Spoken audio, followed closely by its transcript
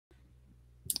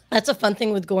That's a fun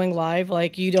thing with going live.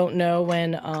 Like, you don't know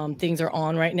when things are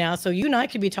on right now. So you and I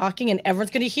could be talking and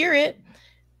everyone's going to hear it.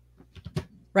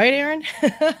 Right, Aaron?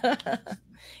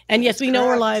 And yes, we know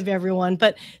we're live, everyone.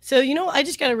 But so, I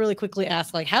just got to really quickly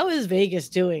ask, like, how is Vegas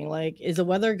doing? Like, is the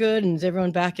weather good and is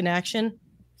everyone back in action?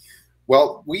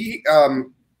 Well,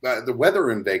 the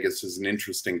weather in Vegas is an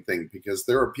interesting thing because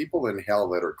there are people in hell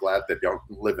that are glad they don't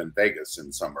live in Vegas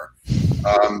in summer,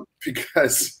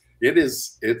 because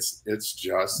it's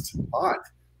just hot,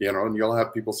 and you'll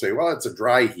have people say, well, it's a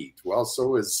dry heat. Well,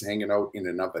 so is hanging out in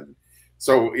an oven.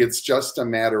 So it's just a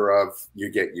matter of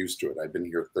you get used to it. I've been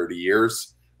here 30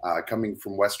 years, coming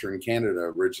from Western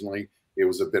Canada originally. It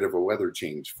was a bit of a weather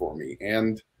change for me.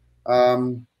 And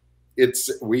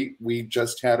we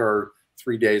just had our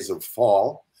 3 days of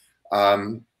fall.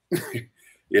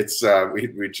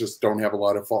 We just don't have a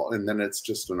lot of fall, and then it's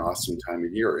just an awesome time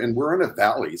of year. And we're in a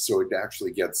valley, so it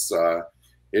actually gets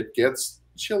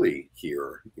chilly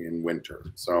here in winter.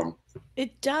 So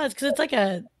it does, because it's like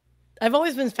I've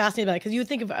always been fascinated by it, because you would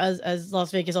think of as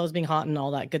Las Vegas always being hot and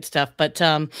all that good stuff, but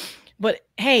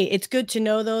hey, it's good to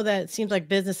know though that it seems like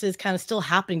business is kind of still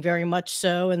happening very much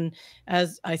so, and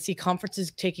as I see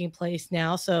conferences taking place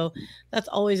now, so that's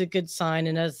always a good sign.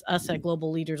 And as us at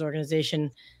Global Leaders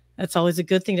Organization, that's always a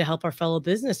good thing to help our fellow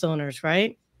business owners,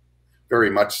 right? Very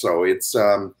much so. It's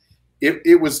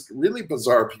it was really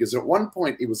bizarre because at one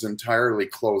point it was entirely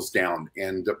closed down,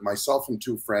 and myself and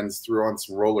two friends threw on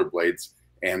some rollerblades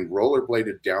and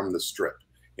rollerbladed down the strip,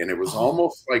 and it was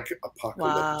almost like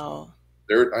apocalypse. Wow.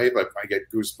 I get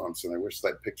goosebumps, and I wish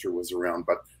that picture was around,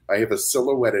 but I have a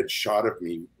silhouetted shot of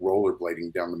me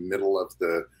rollerblading down the middle of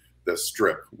the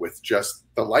strip with just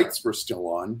the lights were still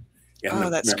on.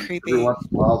 And that's creepy. Every once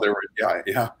in a while there were,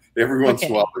 every once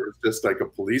in a while there was just like a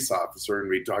police officer, and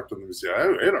we talked to them and said, I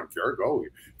don't care, go.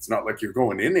 It's not like you're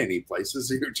going in any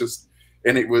places. You're just,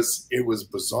 and it was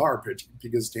bizarre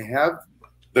because to have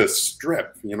the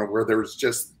strip, where there's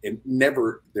just there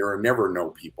are never no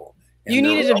people. And you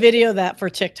needed a video of that for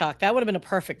TikTok. That would have been a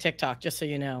perfect TikTok, just so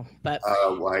you know. But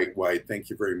why? Thank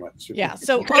you very much. Yeah.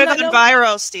 So could have gone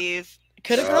viral, Steve.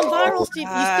 Could have gone viral, Steve. You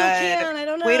still can. I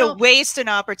don't know. Way to waste an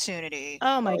opportunity.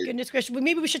 Oh my goodness gracious.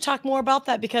 Maybe we should talk more about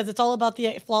that, because it's all about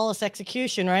the flawless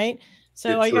execution, right?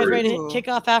 So are you guys ready to kick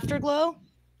off Afterglow?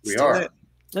 We are.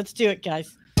 Let's do it,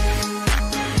 guys.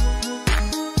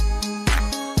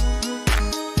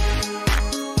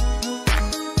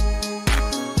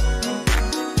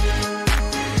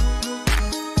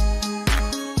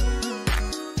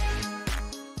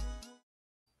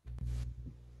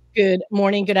 Good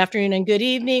morning, good afternoon, and good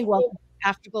evening. Welcome to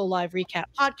Afterglow Live Recap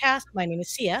Podcast. My name is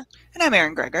Sia. And I'm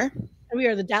Aaron Gregor. And we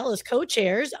are the Dallas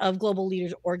co-chairs of Global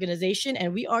Leaders Organization,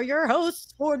 and we are your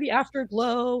hosts for the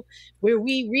Afterglow, where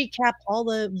we recap all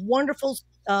the wonderful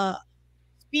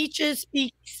speeches,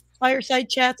 fireside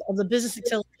chats of the Business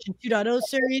Acceleration 2.0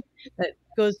 series that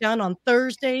goes down on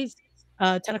Thursdays,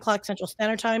 10 o'clock Central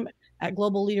Standard Time at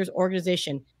Global Leaders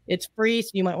Organization. It's free,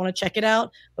 so you might want to check it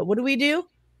out. But what do?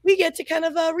 We get to kind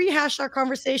of rehash our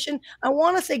conversation. I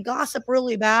want to say gossip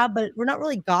really bad, but we're not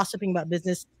really gossiping about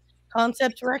business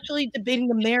concepts. We're actually debating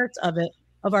the merits of it,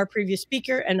 of our previous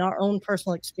speaker and our own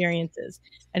personal experiences.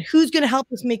 And who's going to help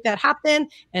us make that happen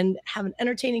and have an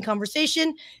entertaining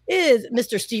conversation is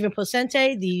Mr. Stephen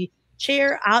Poscente, the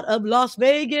chair out of Las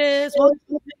Vegas.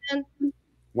 Welcome.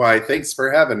 Why, thanks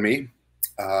for having me.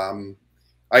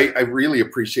 I really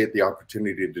appreciate the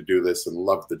opportunity to do this and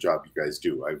love the job you guys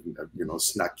do. I've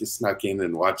snuck in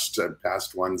and watched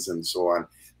past ones and so on.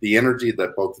 The energy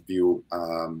that both of you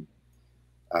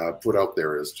put out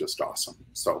there is just awesome.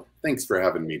 So thanks for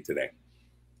having me today.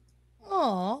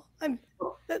 Oh,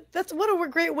 that's what a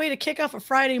great way to kick off a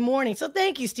Friday morning. So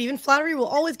thank you, Stephen. Flattery will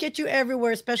always get you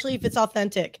everywhere, especially if it's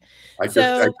authentic. I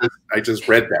just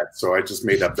read that, so I just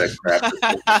made up that crap.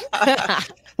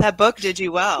 That book did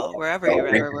you well, wherever you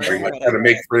were. How to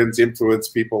make friends, influence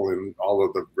people, and all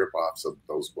of the ripoffs of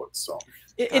those books. So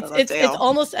it's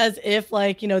almost as if,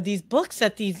 like, these books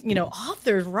that these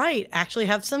authors write actually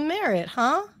have some merit,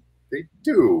 huh? They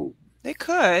do. They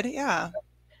could, yeah.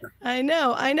 I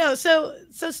know. So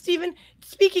Stephen,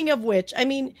 speaking of which, I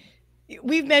mean,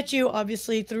 we've met you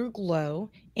obviously through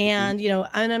Glow, and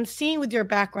and I'm seeing with your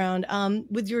background,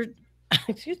 with your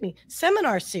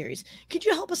seminar series. Could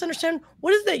you help us understand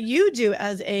what is that you do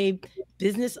as a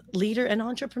business leader and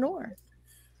entrepreneur?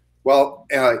 Well,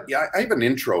 I have an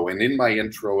intro, and in my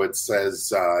intro it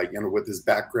says, with his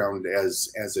background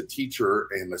as a teacher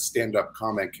and a stand-up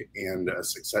comic and a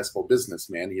successful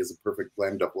businessman, he has a perfect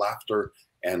blend of laughter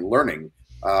and learning.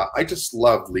 I just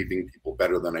love leaving people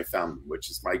better than I found them,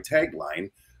 which is my tagline.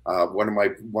 One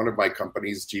of my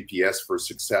companies, GPS for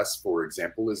Success, for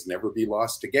example, is never be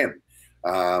lost again.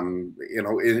 You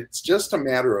know, it's just a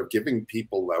matter of giving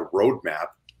people a roadmap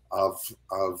of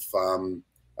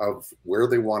where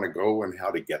they want to go and how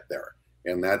to get there,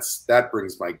 and that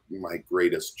brings my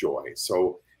greatest joy.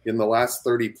 So in the last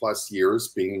 30 plus years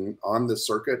being on the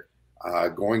circuit,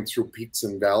 going through peaks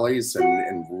and valleys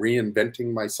and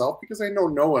reinventing myself, because I know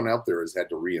no one out there has had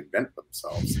to reinvent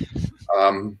themselves.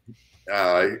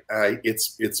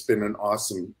 It's been an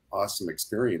awesome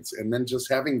experience, and then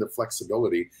just having the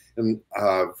flexibility and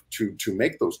to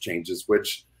make those changes,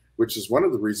 which is one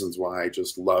of the reasons why I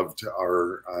just loved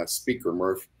our speaker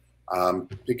Murph,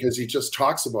 because he just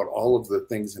talks about all of the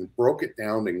things and broke it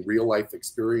down in real life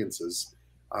experiences.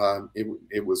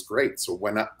 It was great. So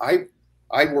when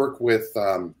I work with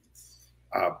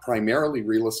primarily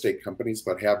real estate companies,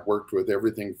 but have worked with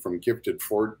everything from gifted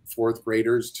fourth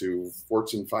graders to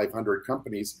Fortune 500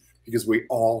 companies, because we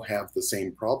all have the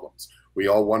same problems. We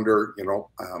all wonder, you know,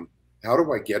 how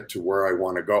do I get to where I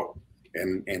want to go?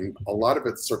 And a lot of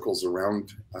it circles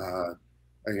around,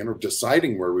 you know,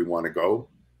 deciding where we want to go,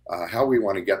 how we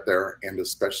want to get there, and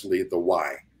especially the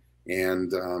why.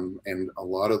 And a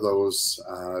lot of those,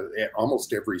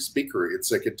 almost every speaker,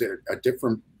 it's like a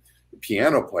different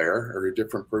piano player or a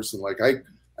different person. Like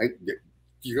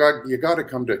you got to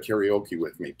come to karaoke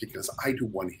with me, because I do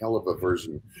one hell of a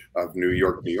version of New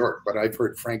York, New York. But I've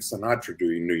heard Frank Sinatra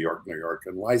doing New York, New York,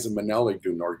 and Liza Minnelli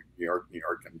do New York, New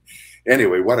York. And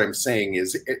anyway, what I'm saying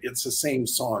is it's the same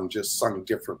song, just sung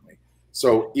differently.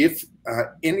 So if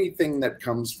anything that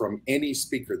comes from any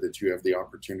speaker that you have the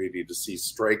opportunity to see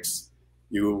strikes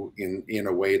you in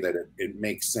a way that it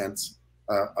makes sense,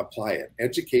 apply it.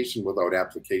 Education without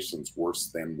application is worse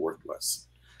than worthless.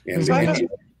 And,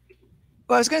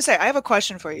 well, I was going to say, I have a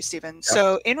question for you, Stephen. Yeah.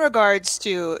 So in regards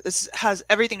to, this has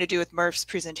everything to do with Murph's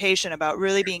presentation about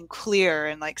really being clear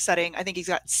and like setting, I think he's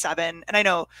got 7, and I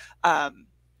know,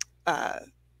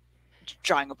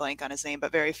 drawing a blank on his name,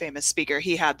 but very famous speaker.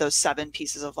 He had those 7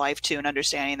 pieces of life too, and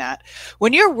understanding that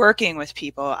when you're working with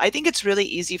people, I think it's really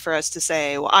easy for us to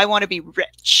say, well, I want to be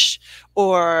rich,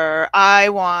 or I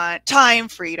want time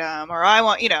freedom, or I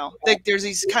want, you know, there's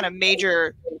these kind of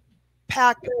major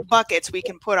buckets we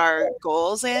can put our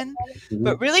goals in,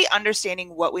 but really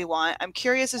understanding what we want. I'm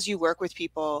curious, as you work with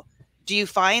people, do you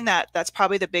find that that's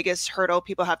probably the biggest hurdle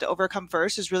people have to overcome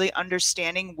first, is really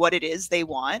understanding what it is they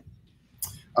want?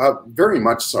 Very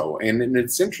much so. And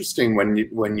it's interesting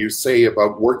when you say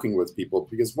about working with people,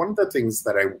 because one of the things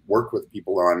that I work with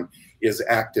people on is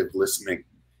active listening.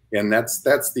 And that's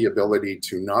the ability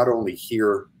to not only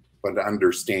hear, but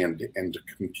understand and to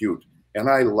compute. And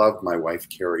I love my wife,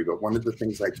 Carrie, but one of the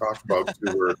things I talked about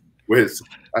to her was,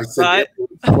 I said,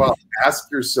 well, ask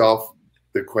yourself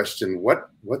the question,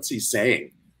 what's he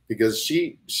saying? Because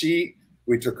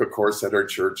we took a course at our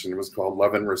church, and it was called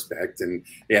Love and Respect.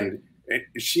 And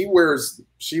she wears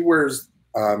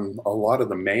a lot of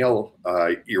the male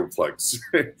earplugs.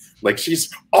 Like, she's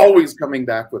always coming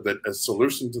back with a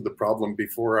solution to the problem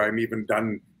before I'm even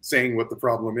done saying what the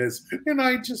problem is. And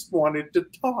I just wanted to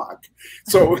talk.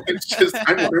 So it's just,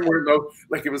 I don't know,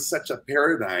 like, it was such a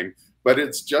paradigm, but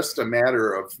it's just a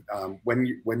matter of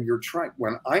when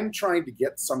I'm trying to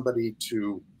get somebody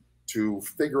to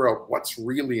figure out what's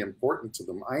really important to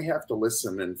them, I have to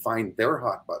listen and find their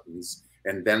hot buttons,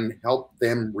 and then help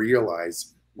them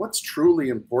realize what's truly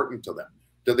important to them.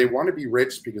 Do they want to be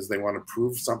rich because they want to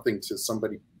prove something to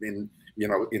somebody in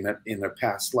a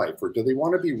past life? Or do they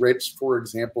want to be rich, for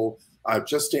example,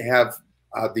 just to have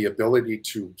the ability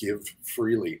to give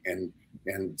freely and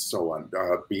so on,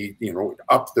 be,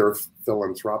 up their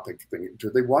philanthropic thing? Do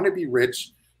they want to be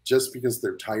rich just because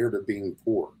they're tired of being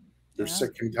poor? They're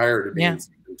sick and tired of being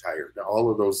sick and tired. All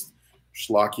of those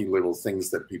schlocky little things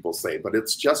that people say. But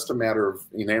it's just a matter of,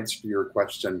 in answer to your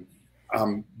question,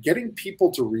 getting people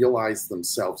to realize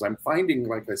themselves. I'm finding,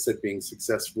 like I said, being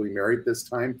successfully married this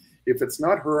time, if it's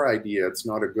not her idea, it's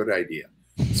not a good idea.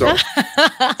 So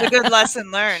it's a good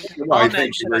lesson learned. All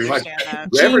men should understand that.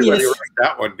 Everybody write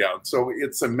that one down. So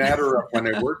it's a matter of,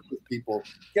 when I work with people,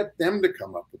 get them to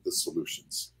come up with the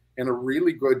solutions. And a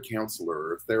really good counselor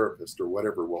or therapist or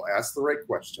whatever will ask the right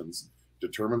questions,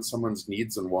 determine someone's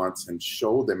needs and wants, and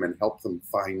show them and help them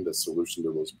find a solution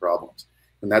to those problems.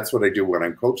 And that's what I do when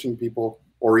I'm coaching people,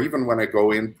 or even when I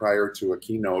go in prior to a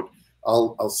keynote.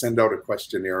 I'll send out a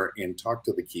questionnaire and talk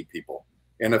to the key people,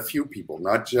 and a few people,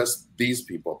 not just these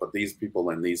people, but these people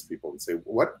and these people, and say,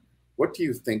 what do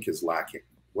you think is lacking?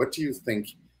 What do you think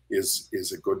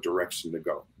is a good direction to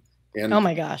go? And oh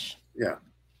my gosh. Yeah.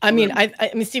 I mean,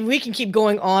 Steve, we can keep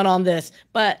going on this,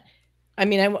 but I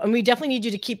mean, and we definitely need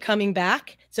you to keep coming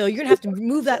back. So you're gonna have to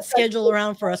move that schedule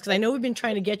around for us, because I know we've been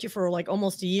trying to get you for like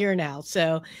almost a year now.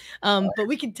 So, but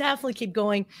we can definitely keep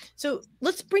going. So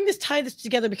let's tie this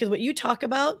together, because what you talk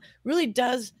about really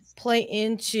does play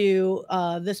into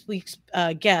this week's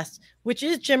guest, which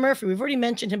is Jim Murphy. We've already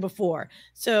mentioned him before.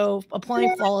 So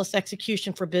applying flawless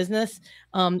execution for business,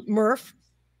 Murph.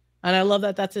 And I love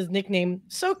that that's his nickname.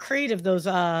 So creative, those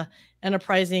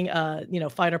enterprising,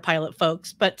 fighter pilot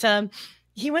folks. But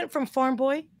he went from farm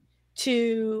boy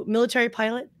to military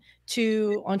pilot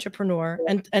to entrepreneur,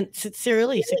 and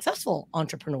serially successful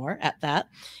entrepreneur at that.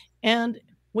 And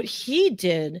what he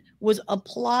did was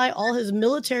apply all his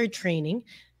military training,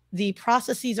 the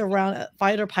processes around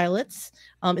fighter pilots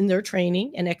in their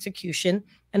training and execution,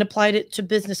 and applied it to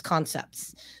business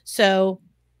concepts. So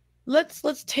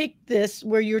let's take this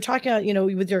where you're talking about,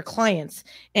 with your clients,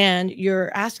 and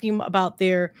you're asking about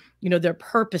their, their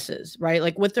purposes, right?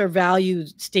 Like what their value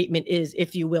statement is,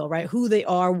 if you will, right? Who they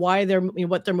are, why they're,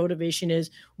 what their motivation is,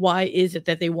 why is it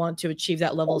that they want to achieve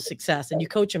that level of success, and you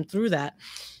coach them through that.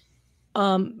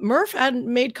 Murph had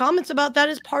made comments about that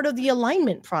as part of the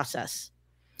alignment process.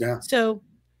 Yeah. So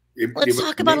let's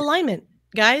talk about alignment,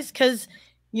 guys, because,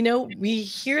 we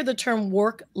hear the term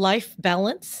work-life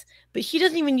balance, but he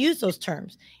doesn't even use those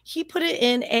terms. He put it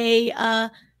in a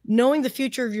knowing the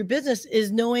future of your business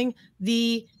is knowing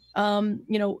the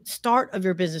start of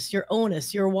your business, your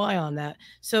onus, your why on that.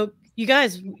 So you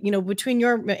guys, between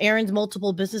Erin's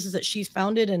multiple businesses that she's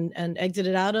founded and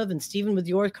exited out of, and Stephen with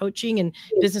your coaching and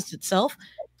business itself,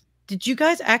 did you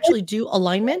guys actually do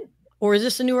alignment, or is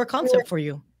this a newer concept for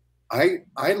you? I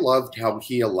loved how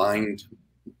he aligned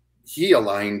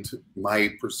my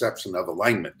perception of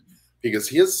alignment, because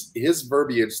his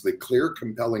verbiage, the clear,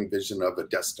 compelling vision of a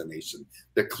destination,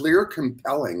 the clear,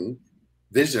 compelling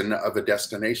vision of a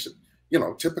destination.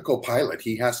 Typical pilot,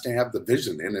 he has to have the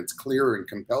vision, and it's clear and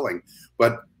compelling.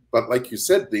 But like you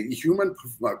said, the human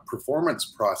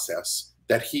performance process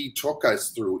that he took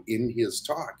us through in his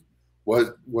talk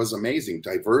was amazing.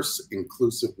 Diverse,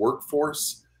 inclusive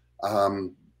workforce,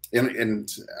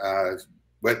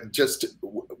 but just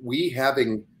we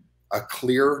having a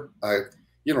clear,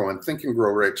 in Think and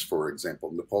Grow Rich, for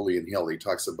example, Napoleon Hill, he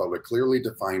talks about a clearly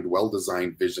defined,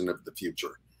 well-designed vision of the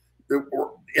future.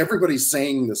 Everybody's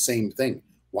saying the same thing.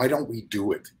 Why don't we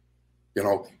do it?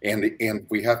 And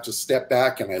we have to step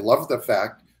back. And I love the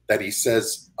fact that he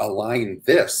says, align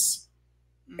this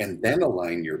and then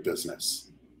align your business.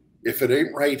 If it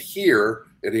ain't right here,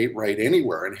 it ain't right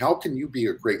anywhere. And how can you be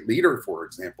a great leader, for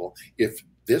example, if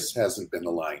this hasn't been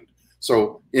aligned?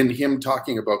 So in him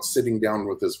talking about sitting down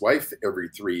with his wife every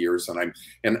 3 years, and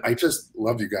I just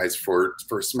love you guys for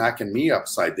smacking me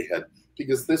upside the head,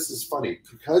 because this is funny.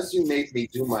 Because you made me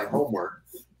do my homework,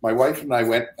 my wife and I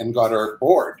went and got our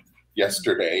board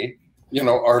yesterday,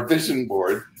 our vision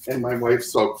board. And my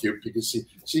wife's so cute, because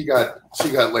she got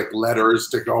like letters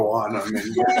to go on them.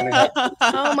 And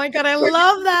oh my God, I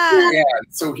love that. Yeah.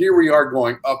 So here we are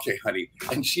going, okay, honey.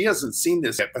 And she hasn't seen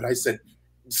this yet, but I said,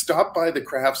 stop by the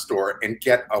craft store and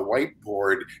get a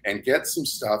whiteboard and get some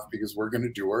stuff, because we're going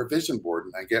to do our vision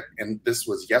board. And this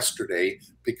was yesterday,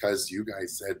 because you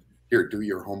guys said, here, do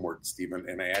your homework, Stephen.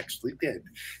 And I actually did.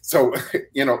 So,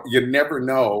 you never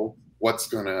know what's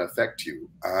going to affect you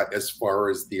as far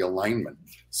as the alignment.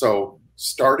 So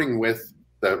starting with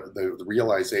the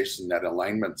realization that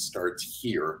alignment starts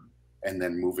here and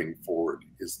then moving forward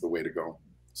is the way to go.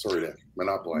 Sorry to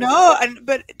monopolize. No,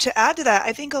 but to add to that,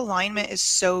 I think alignment is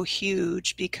so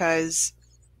huge, because,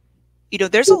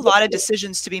 there's a lot of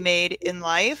decisions to be made in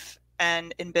life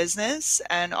and in business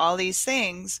and all these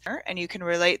things. And you can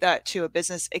relate that to a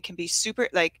business. It can be super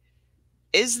like,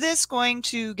 is this going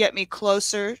to get me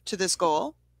closer to this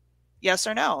goal? Yes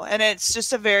or no? And it's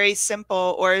just a very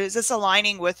simple, or is this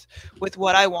aligning with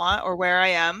what I want or where I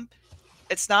am?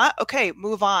 It's not, okay,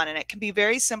 move on. And it can be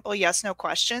very simple yes, no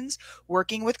questions,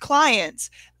 working with clients,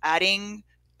 adding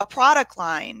a product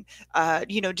line,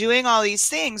 doing all these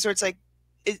things where it's like,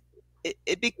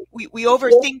 we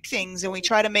overthink things and we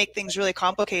try to make things really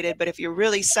complicated. But if you're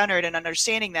really centered and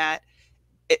understanding that,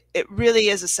 it really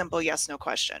is a simple yes, no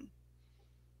question.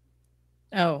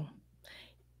 Oh,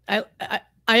 I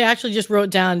actually just wrote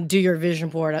down, do your vision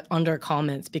board under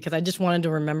comments, because I just wanted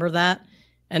to remember that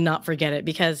and not forget it,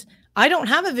 because I don't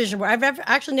have a vision board. I've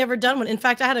actually never done one. In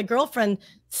fact, I had a girlfriend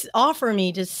offer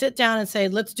me to sit down and say,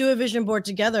 let's do a vision board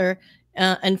together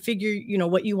and figure,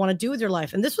 what you want to do with your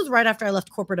life. And this was right after I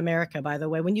left corporate America, by the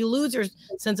way, when you lose your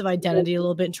sense of identity a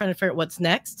little bit and trying to figure out what's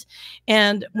next.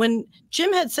 And when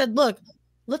Jim had said, look,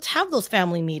 let's have those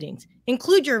family meetings,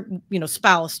 include your,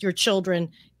 spouse, your children,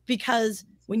 because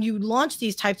when you launch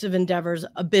these types of endeavors,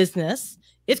 a business,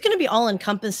 it's going to be all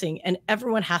encompassing, and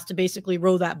everyone has to basically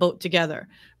row that boat together,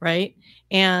 right?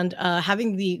 And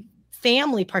having the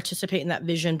family participate in that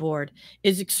vision board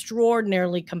is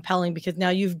extraordinarily compelling, because now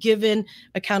you've given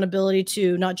accountability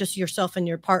to not just yourself and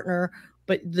your partner,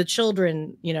 but the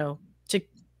children, you know,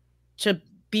 to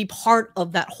be part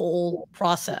of that whole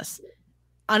process.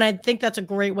 And I think that's a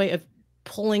great way of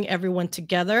pulling everyone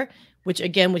together, which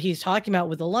again, what he's talking about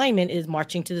with alignment is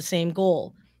marching to the same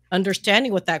goal,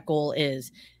 understanding what that goal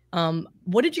is.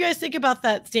 What did you guys think about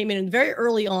that statement? And very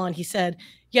early on, he said,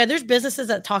 yeah, there's businesses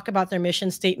that talk about their mission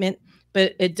statement,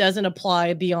 but it doesn't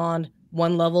apply beyond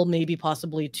one level, maybe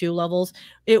possibly two levels.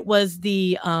 It was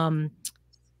the, what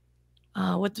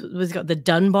was it called? The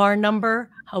Dunbar number,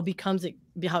 how it becomes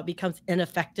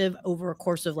ineffective over a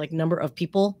course of like number of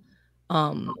people,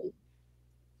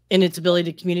 in its ability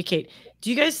to communicate. Do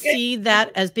you guys see that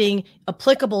as being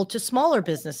applicable to smaller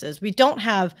businesses? We don't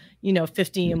have,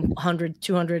 50, 100,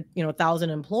 200, 1,000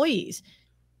 employees.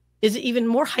 Is it even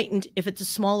more heightened if it's a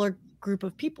smaller group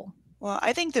of people? Well,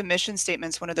 I think the mission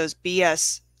statement's one of those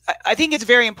BS. I think it's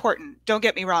very important. Don't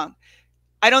get me wrong.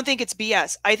 I don't think it's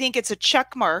BS. I think it's a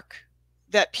check mark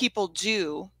that people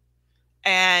do,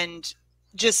 and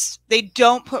just, they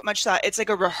don't put much thought. It's like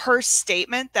a rehearsed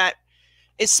statement that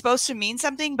is supposed to mean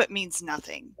something, but means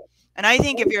nothing. And I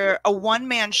think if you're a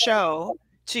one-man show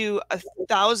to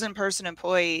 1,000-person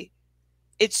employee,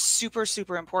 it's super,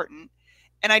 super important.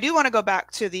 And I do want to go back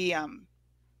to the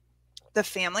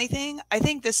family thing. I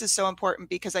think this is so important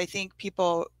because I think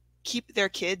people keep their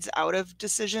kids out of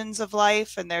decisions of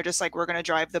life, and they're just like, we're going to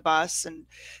drive the bus. And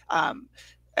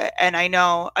I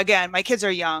know, again, my kids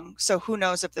are young, so who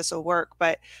knows if this will work,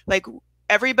 but like,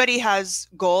 everybody has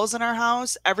goals in our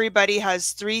house. Everybody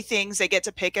has 3 things they get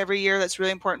to pick every year that's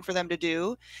really important for them to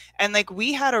do. And like,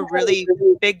 we had a really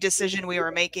big decision we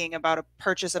were making about a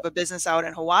purchase of a business out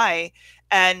in Hawaii.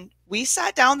 And we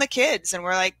sat down the kids and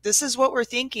we're like, this is what we're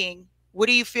thinking. What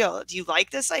do you feel? Do you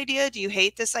like this idea? Do you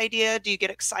hate this idea? Do you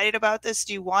get excited about this?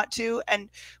 Do you want to? And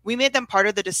we made them part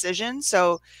of the decision.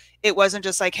 So it wasn't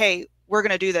just like, hey, we're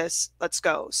going to do this, let's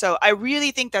go. So I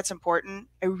really think that's important.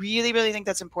 I really, really think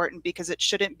that's important, because it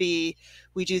shouldn't be,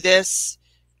 we do this.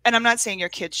 And I'm not saying your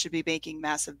kids should be making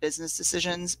massive business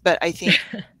decisions, but I think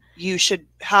you should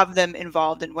have them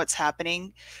involved in what's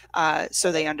happening,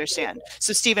 so they understand.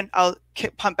 So Stephen, I'll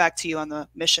pump back to you on the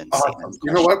mission statement.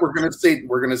 You know what? We're going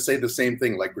to say the same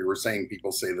thing. Like we were saying,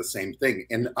 people say the same thing.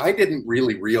 And I didn't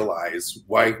really realize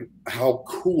how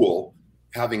cool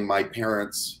having my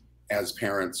parents as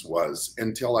parents was,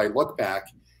 until I look back,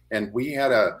 and we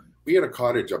had a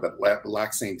cottage up at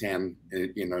Lac Saint Anne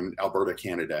in Alberta,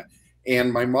 Canada.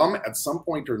 And my mom, at some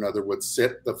point or another, would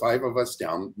sit the 5 of us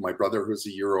down, my brother who's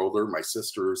a year older, my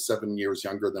sister 7 years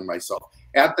younger than myself,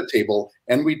 at the table,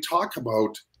 and we'd talk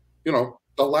about, the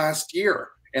last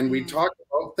year, and we'd talk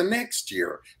about the next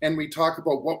year, and we talk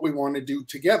about what we want to do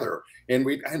together. And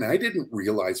I didn't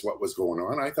realize what was going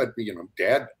on. I thought,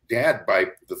 dad, by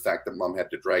the fact that mom had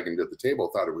to drag him to the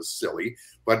table, thought it was silly.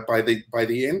 But by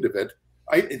the end of it,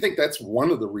 I think that's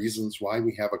one of the reasons why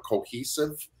we have a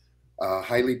cohesive,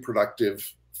 highly productive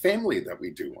family that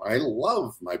we do. I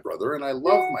love my brother and I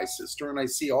love my sister, and I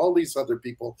see all these other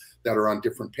people that are on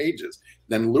different pages.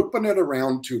 Then looping it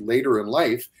around to later in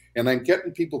life, and I'm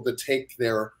getting people to take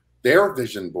their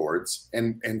vision boards,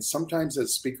 and sometimes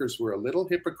as speakers we're a little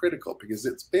hypocritical because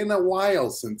it's been a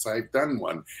while since I've done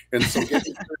one, and so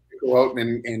getting to go out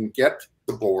and get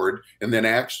the board and then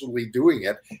actually doing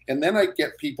it, and then I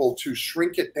get people to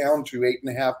shrink it down to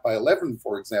 8.5 by 11,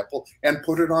 for example, and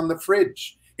put it on the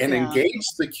fridge and engage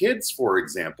the kids, for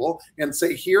example, and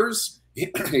say, here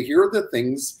are the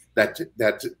things that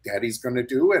daddy's going to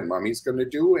do and mommy's going to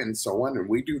do, and so on, and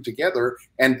we do together.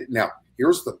 And now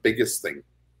here's the biggest thing,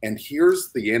 and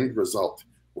here's the end result: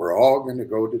 we're all going to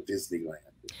go to Disneyland.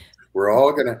 We're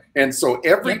all going to, and so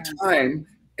every time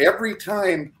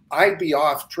I'd be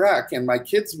off track, and my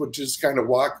kids would just kind of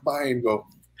walk by and go,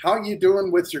 "How you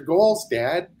doing with your goals,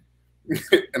 Dad?"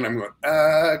 And I'm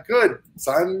going, "Good,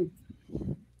 son."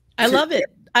 I love it.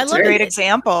 I love it. It's a great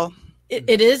example.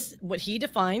 It is what he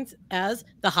defines as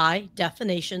the high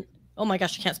definition. Oh my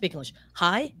gosh, I can't speak English.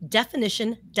 High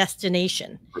definition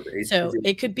destination. So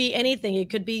it could be anything.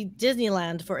 It could be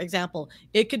Disneyland, for example.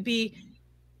 It could be,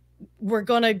 we're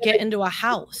going to get into a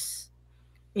house.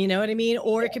 You know what I mean?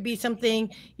 Or it could be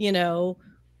something, we're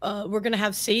going to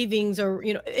have savings, or,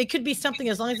 it could be something,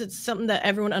 as long as it's something that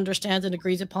everyone understands and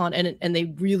agrees upon, and they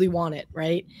really want it.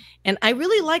 Right. And I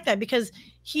really like that, because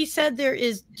he said there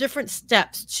is different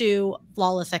steps to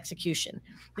flawless execution.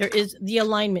 there is the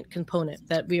alignment component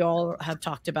that we all have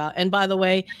talked about. And by the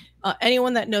way,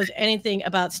 anyone that knows anything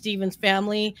about Stephen's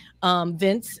family,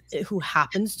 Vince, who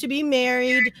happens to be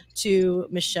married to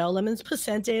Michelle Lemon's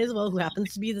Poscente as well, who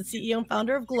happens to be the CEO and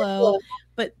founder of Glow.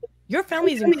 But your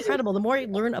family is incredible. The more I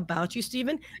learn about you,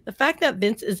 Stephen, the fact that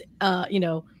Vince is,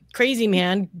 crazy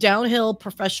man, downhill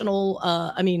professional,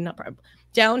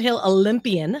 downhill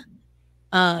Olympian,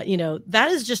 that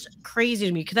is just crazy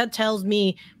to me, because that tells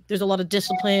me there's a lot of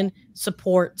discipline,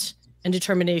 support, and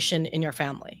determination in your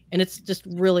family. And it's just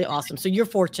really awesome. So you're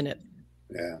fortunate.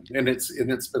 Yeah. And it's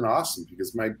been awesome,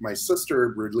 because my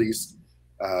sister released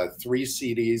 3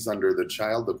 CDs under the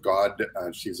Child of God.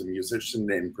 She's a musician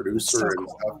and producer and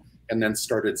stuff, and then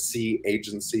started C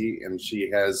Agency, and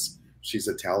she's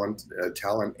a talent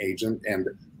agent. And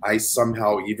I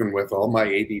somehow, even with all my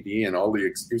ADD and all the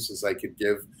excuses I could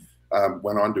give,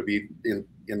 went on to be in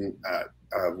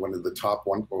one of the top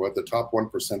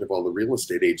 1% of all the real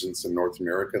estate agents in North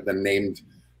America, then named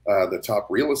the top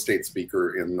real estate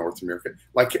speaker in North America.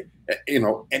 Like, and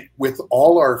with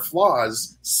all our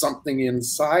flaws, something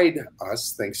inside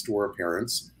us, thanks to our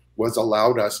parents, was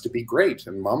allowed us to be great.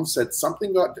 And Mom said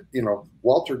something got,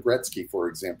 Walter Gretzky, for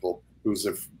example, who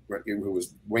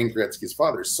was Wayne Gretzky's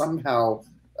father, somehow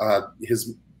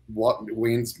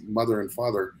Wayne's mother and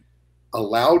father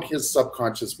allowed his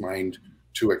subconscious mind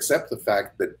to accept the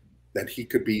fact that he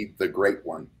could be the great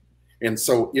one. And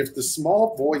so if the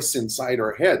small voice inside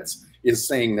our heads is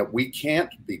saying that we can't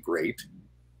be great,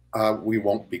 we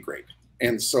won't be great.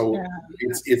 And so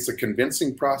it's a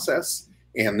convincing process,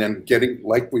 and then getting,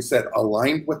 like we said,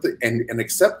 aligned with it and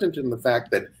acceptant in the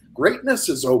fact that greatness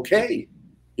is okay.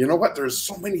 You know what? There's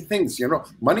so many things,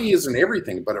 money isn't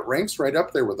everything, but it ranks right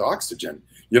up there with oxygen.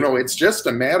 It's just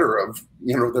a matter of,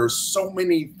 there's so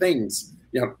many things.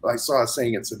 I saw a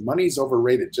saying, it said, money's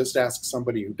overrated. Just ask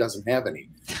somebody who doesn't have any.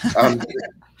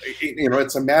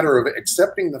 It's a matter of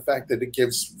accepting the fact that it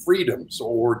gives freedoms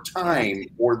or time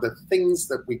or the things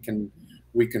that we can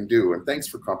do. And thanks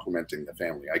for complimenting the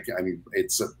family. I mean,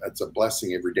 it's a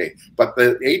blessing every day. But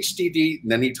the HDD,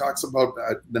 then he talks about,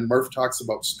 then Murph talks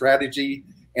about strategy.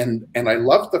 And I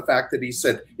love the fact that he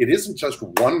said it isn't just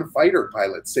one fighter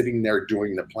pilot sitting there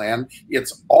doing the plan.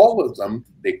 It's all of them.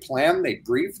 They plan, they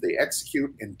brief, they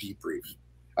execute, and debrief.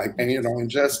 And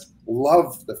just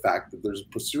love the fact that there's a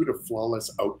pursuit of flawless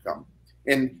outcome.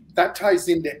 And that ties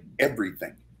into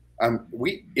everything.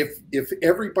 If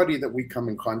everybody that we come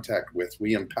in contact with,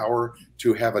 we empower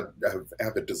to have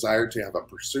a desire to have a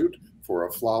pursuit for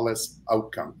a flawless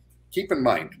outcome. Keep in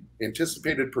mind,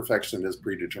 anticipated perfection is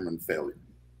predetermined failure.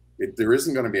 There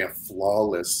isn't going to be a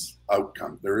flawless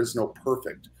outcome. There is no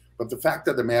perfect. But the fact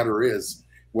of the matter is,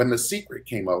 when The Secret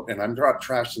came out, and I'm not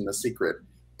trashing The Secret,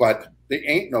 but there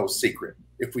ain't no secret.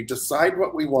 If we decide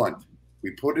what we want, we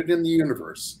put it in the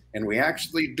universe, and we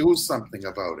actually do something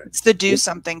about it. It's the do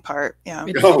something part. Yeah.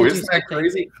 Oh, isn't that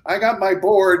crazy? I got my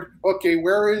board. Okay,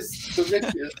 where is the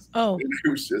riches? Oh,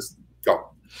 just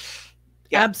go.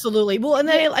 Yeah. Absolutely. Well, and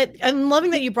I'm loving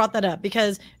that you brought that up,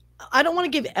 because I don't want to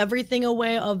give everything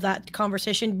away of that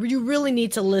conversation. You really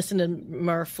need to listen to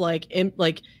Murph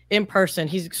in person.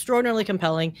 He's extraordinarily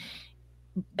compelling,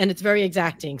 and it's very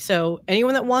exacting. So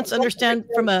anyone that wants to understand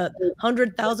from a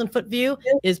 100,000-foot view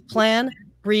is plan,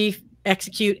 brief,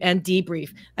 execute, and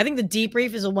debrief. I think the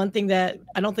debrief is the one thing that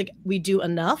I don't think we do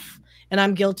enough, and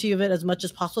I'm guilty of it as much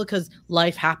as possible, because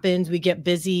life happens, we get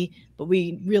busy, but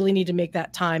we really need to make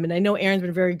that time. And I know Aaron's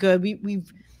been very good.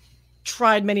 We've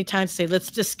tried many times to say, let's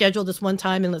just schedule this one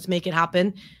time and let's make it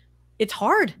happen. It's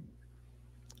hard.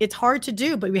 It's hard to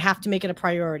do, but we have to make it a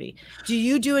priority. Do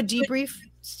you do a debrief,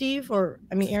 Steve? Or,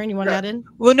 Aaron, you want to add in?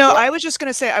 Well, no, I was just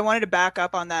going to say, I wanted to back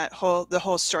up on the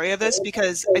whole story of this,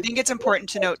 because I think it's important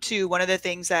to note too, one of the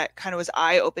things that kind of was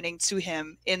eye-opening to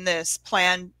him in this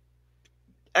plan,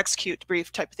 execute,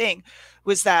 brief type of thing,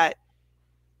 was that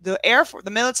the Air Force, the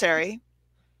military,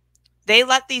 they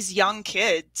let these young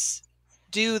kids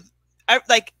do,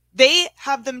 like, they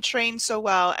have them trained so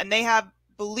well, and they have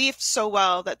belief so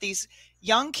well that these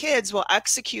young kids will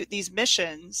execute these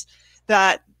missions,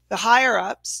 that the higher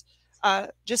ups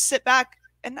just sit back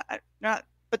and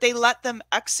but they let them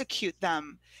execute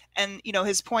them. And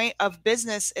his point of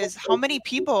business is how many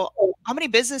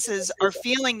businesses are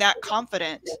feeling that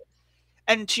confident.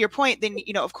 And to your point, then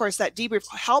of course that debrief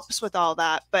helps with all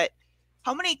that, but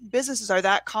how many businesses are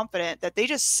that confident that they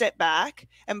just sit back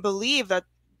and believe that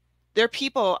their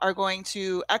people are going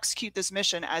to execute this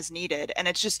mission as needed. And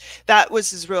it's just, that was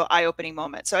his real eye-opening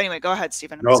moment. So anyway, go ahead,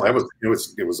 Stephen. No,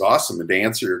 it was awesome. And to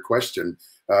answer your question,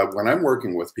 when I'm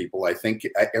working with people, I think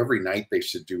every night they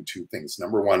should do two things.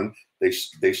 Number one, they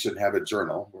should have a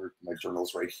journal. Where my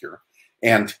journal's right here,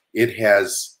 and it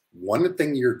has one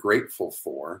thing you're grateful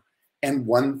for and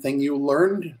one thing you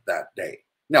learned that day.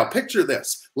 Now, picture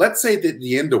this. Let's say that at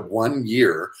the end of 1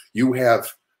 year, you have,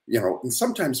 and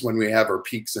sometimes when we have our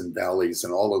peaks and valleys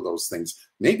and all of those things,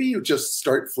 maybe you just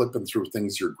start flipping through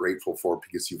things you're grateful for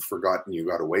because you've forgotten you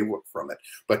got away from it.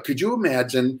 But could you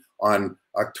imagine on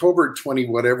October 20,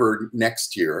 whatever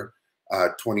next year,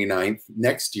 29th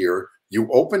next year, you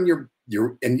open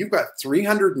and you've got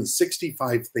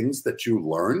 365 things that you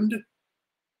learned?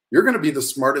 You're going to be the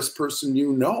smartest person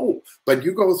you know, but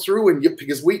you go through and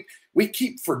because we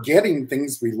keep forgetting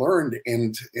things we learned,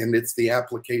 and it's the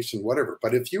application, whatever.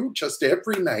 But if you just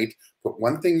every night put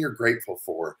one thing you're grateful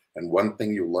for and one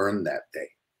thing you learned that day,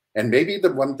 and maybe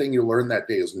the one thing you learned that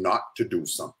day is not to do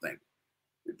something.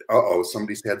 Uh-oh,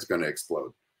 somebody's head's going to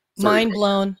explode. Sorry. Mind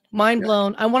blown. Mind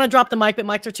blown. I want to drop the mic, but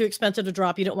mics are too expensive to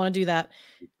drop. You don't want to do that.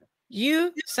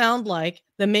 You sound like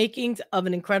the makings of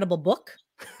an incredible book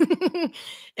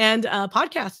and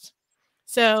podcasts.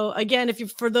 So again,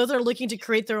 for those that are looking to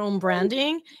create their own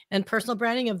branding and personal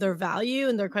branding of their value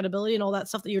and their credibility and all that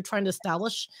stuff that you're trying to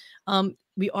establish,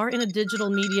 we are in a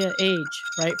digital media age,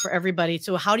 right, for everybody.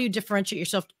 So how do you differentiate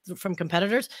yourself from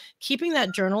competitors? Keeping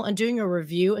that journal and doing a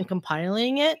review and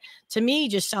compiling it, to me,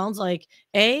 just sounds like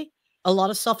a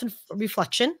lot of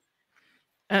self-reflection,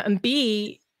 and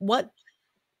B,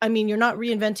 you're not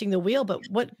reinventing the wheel, but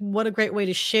what a great way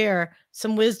to share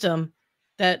some wisdom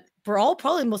that we're all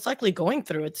probably most likely going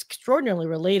through. It's extraordinarily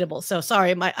relatable. So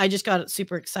sorry, I just got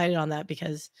super excited on that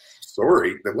because.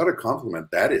 Sorry, what a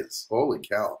compliment that is. Holy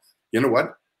cow. You know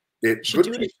what? Good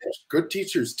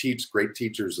teachers teach, great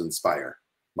teachers inspire.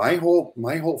 My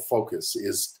whole focus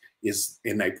is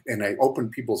and I open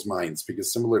people's minds,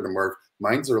 because similar to Murph,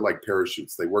 minds are like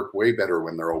parachutes. They work way better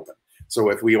when they're open. So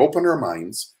if we open our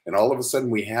minds and all of a sudden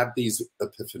we have these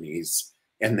epiphanies,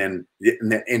 and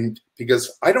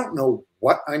because I don't know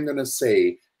what I'm going to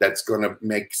say that's going to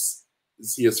make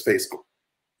Sia's face go.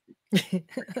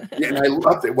 And I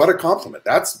love it. What a compliment.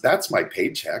 That's my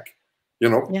paycheck,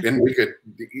 Yeah. And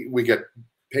we get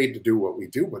paid to do what we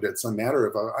do, but it's a matter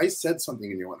of I said something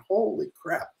and you went, holy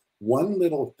crap, one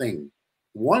little thing,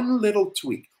 one little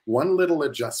tweak, one little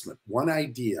adjustment, one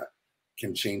idea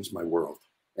can change my world.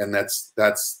 And that's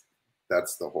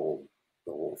the whole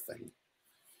thing.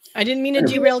 I didn't mean to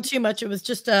derail too much. It was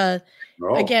just again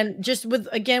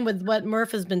with what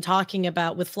Murph has been talking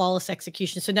about with flawless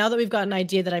execution. So now that we've got an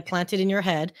idea that I planted in your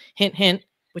head, hint, hint,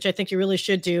 which I think you really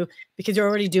should do because you're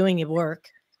already doing your work.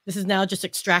 This is now just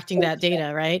extracting that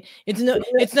data, right?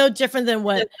 It's no different than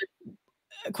what,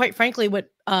 quite frankly, what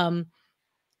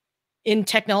in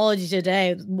technology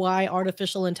today, why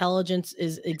artificial intelligence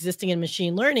is existing in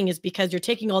machine learning is because you're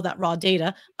taking all that raw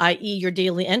data, i.e. your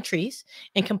daily entries,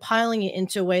 and compiling it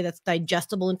into a way that's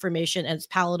digestible information and it's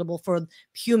palatable for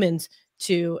humans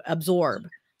to absorb.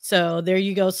 So there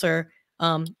you go, sir.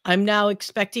 I'm now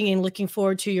expecting and looking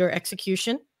forward to your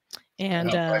execution,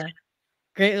 and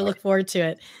greatly look forward to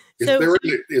it.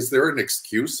 Is there an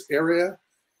excuse area?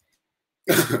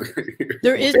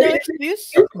 There is no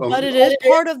excuse, but it is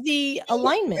part of the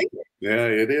alignment. Yeah,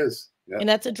 it is. Yeah. And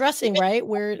that's addressing, right,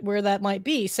 where that might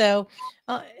be. So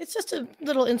it's just a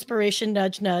little inspiration,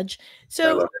 nudge, nudge.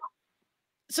 So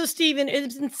Stephen,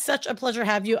 it's been such a pleasure to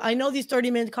have you. I know these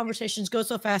 30-minute conversations go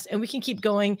so fast and we can keep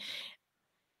going.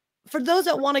 For those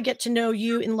that want to get to know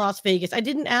you in Las Vegas, I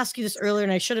didn't ask you this earlier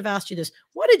and I should have asked you this.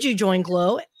 What did you join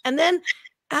Glow? And then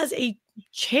as a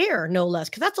chair, no less,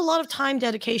 because that's a lot of time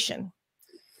dedication.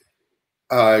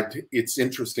 It's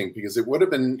interesting because it would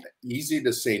have been easy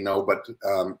to say no, but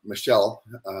Michelle,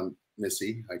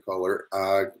 Missy, I call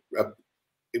her,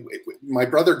 my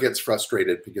brother gets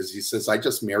frustrated because he says, I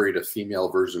just married a female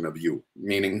version of you,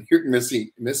 meaning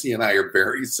Missy and I are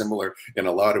very similar in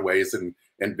a lot of ways, and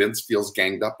Vince feels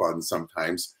ganged up on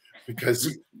sometimes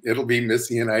because it'll be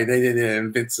Missy and I,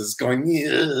 and Vince is going,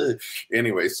 yeah.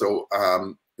 Anyway, so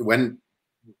when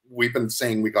we've been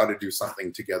saying we got to do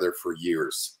something together for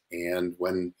years. And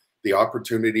when the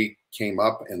opportunity came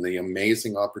up and the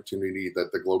amazing opportunity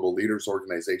that the Global Leaders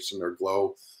Organization, or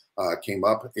GLOW, came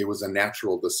up, it was a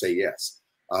natural to say yes.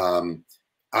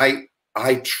 I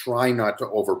try not to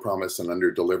overpromise and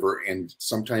underdeliver, and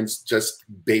sometimes just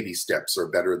baby steps are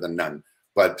better than none.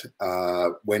 But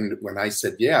when I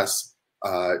said yes,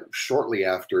 shortly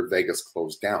after Vegas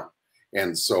closed down.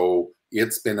 And so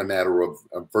it's been a matter of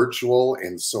virtual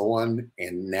and so on.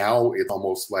 And now it's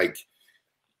almost like,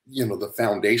 you know, the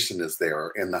foundation is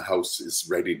there and the house is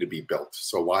ready to be built.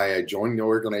 So why I joined the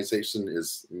organization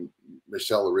is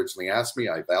Michelle originally asked me,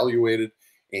 I evaluated,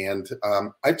 and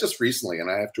I just recently, and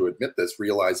I have to admit this,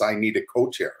 realized I need a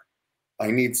co-chair.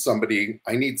 I need somebody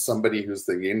who's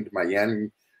the yin to my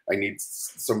yang. I need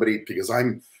somebody, because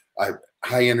I'm a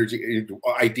high energy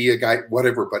idea guy,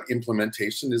 whatever, but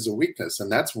implementation is a weakness.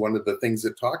 And that's one of the things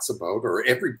it talks about, or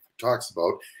every talks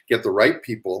about, get the right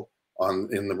people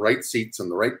in the right seats in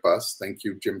the right bus. Thank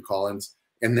you, Jim Collins.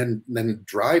 And then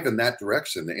drive in that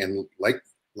direction. And like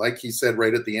he said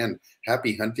right at the end,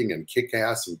 happy hunting and kick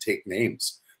ass and take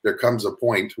names. There comes a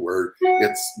point where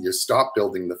you stop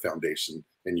building the foundation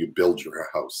and you build your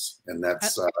house. And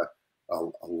that's a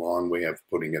long way of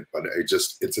putting it, but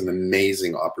it's an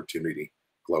amazing opportunity.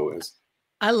 Glow is.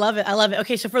 I love it. I love it.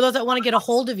 Okay. So for those that want to get a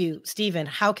hold of you, Stephen,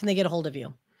 how can they get a hold of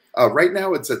you? Right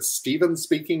now it's at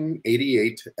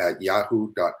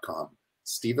stevenspeaking88@yahoo.com.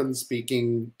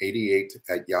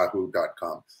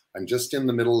 stevenspeaking88@yahoo.com. I'm just in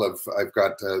the middle of, I've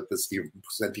got the Steve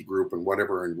Poscente group and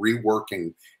whatever, and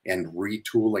reworking and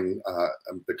retooling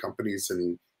the companies.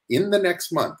 And in the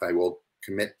next month, I will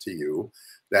commit to you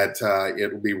that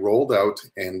it will be rolled out.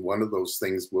 And one of those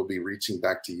things will be reaching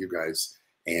back to you guys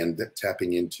and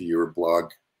tapping into your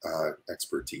blog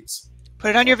expertise. Put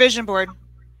it on your vision board.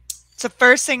 It's the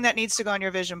first thing that needs to go on your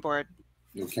vision board.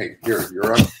 Okay, here,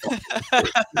 you're on.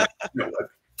 No,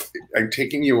 I'm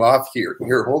taking you off here.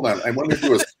 Here, hold on. I want to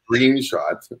do a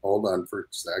screenshot. Hold on for a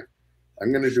sec.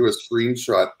 I'm going to do a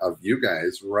screenshot of you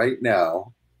guys right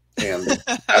now. And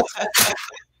that's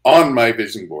on my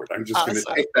vision board. I'm just going to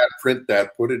take that, print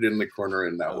that, put it in the corner,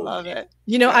 and that will love it.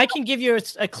 You know, I can give you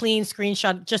a clean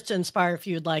screenshot just to inspire if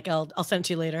you'd like. I'll send it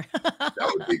to you later. That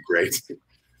would be great.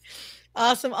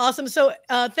 Awesome. Awesome. So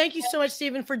thank you so much,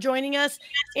 Stephen, for joining us.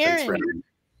 Aaron,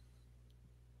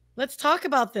 let's talk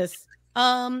about this.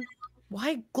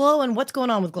 Why Glow and what's going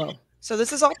on with Glow? So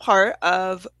this is all part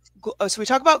of, so we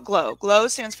talk about Glow. Glow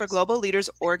stands for Global Leaders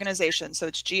Organization. So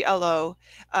it's GLO.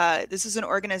 This is an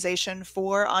organization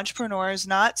for entrepreneurs,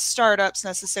 not startups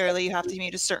necessarily. You have to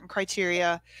meet a certain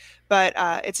criteria, but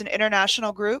it's an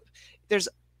international group. There's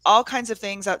all kinds of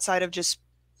things outside of just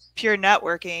pure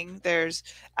networking. There's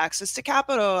access to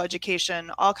capital,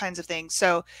 education, all kinds of things.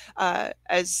 So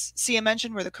as Sia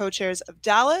mentioned, we're the co-chairs of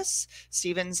Dallas.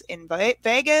 Stephen's in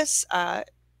Vegas.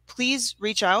 Please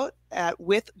reach out at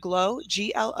withglow.com.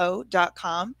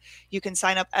 You can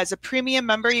sign up as a premium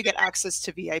member. You get access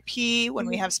to VIP when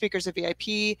we have speakers at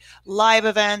VIP, live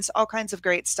events, all kinds of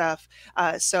great stuff.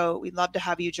 So we'd love to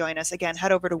have you join us. Again,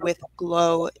 head over to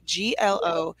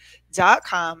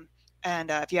withglow.com.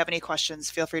 And if you have any questions,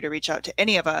 feel free to reach out to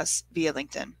any of us via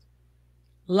LinkedIn.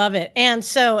 Love it. And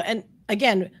so, and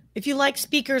again, if you like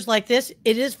speakers like this,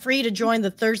 it is free to join the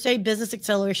Thursday Business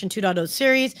Acceleration 2.0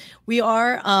 series. We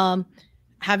are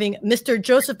having Mr.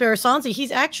 Joseph Barasanzi.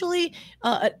 He's actually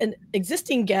an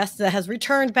existing guest that has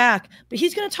returned back, but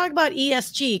he's going to talk about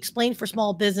ESG, explained for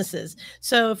small businesses.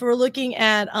 So if we're looking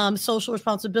at social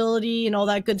responsibility and all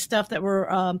that good stuff that we're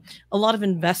a lot of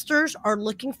investors are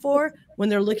looking for when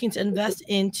they're looking to invest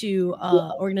into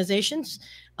organizations,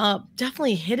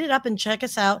 definitely hit it up and check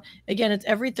us out. Again, it's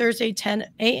every Thursday, 10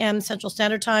 a.m. Central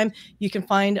Standard Time. You can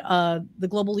find the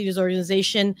Global Leaders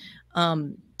Organization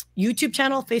YouTube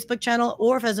channel, Facebook channel,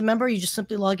 or if as a member, you just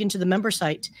simply log into the member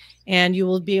site and you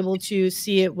will be able to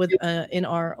see it with in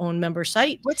our own member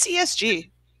site. What's ESG?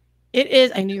 It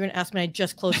is, I knew you were going to ask me, I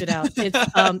just closed it out. It's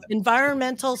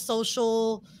environmental,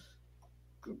 social,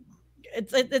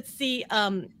 it's the,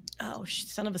 oh,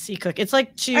 son of a sea cook. It's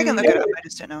like I can look it up, I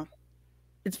just don't know.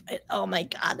 Oh my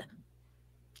God.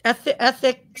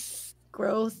 Ethics,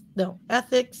 growth, no,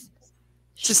 ethics.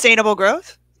 Sustainable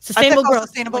growth? Sustainable growth.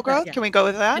 Sustainable growth. Yeah. Can we go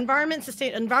with that?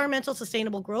 Environmental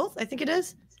sustainable growth. I think it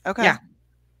is. Okay. Yeah.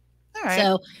 All right.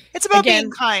 So it's about being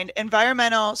kind.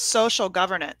 Environmental social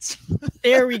governance.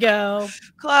 There we go.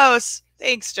 Close.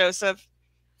 Thanks, Joseph.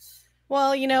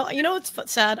 Well, you know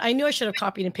what's sad? I knew I should have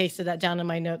copied and pasted that down in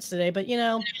my notes today, but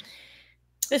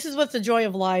this is what the joy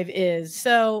of live is.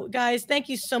 So guys, thank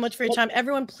you so much for your time.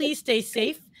 Everyone, please stay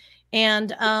safe.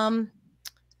 And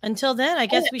until then, I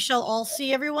guess we shall all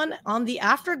see everyone on the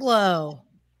Afterglow.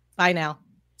 Bye now.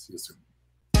 See you soon.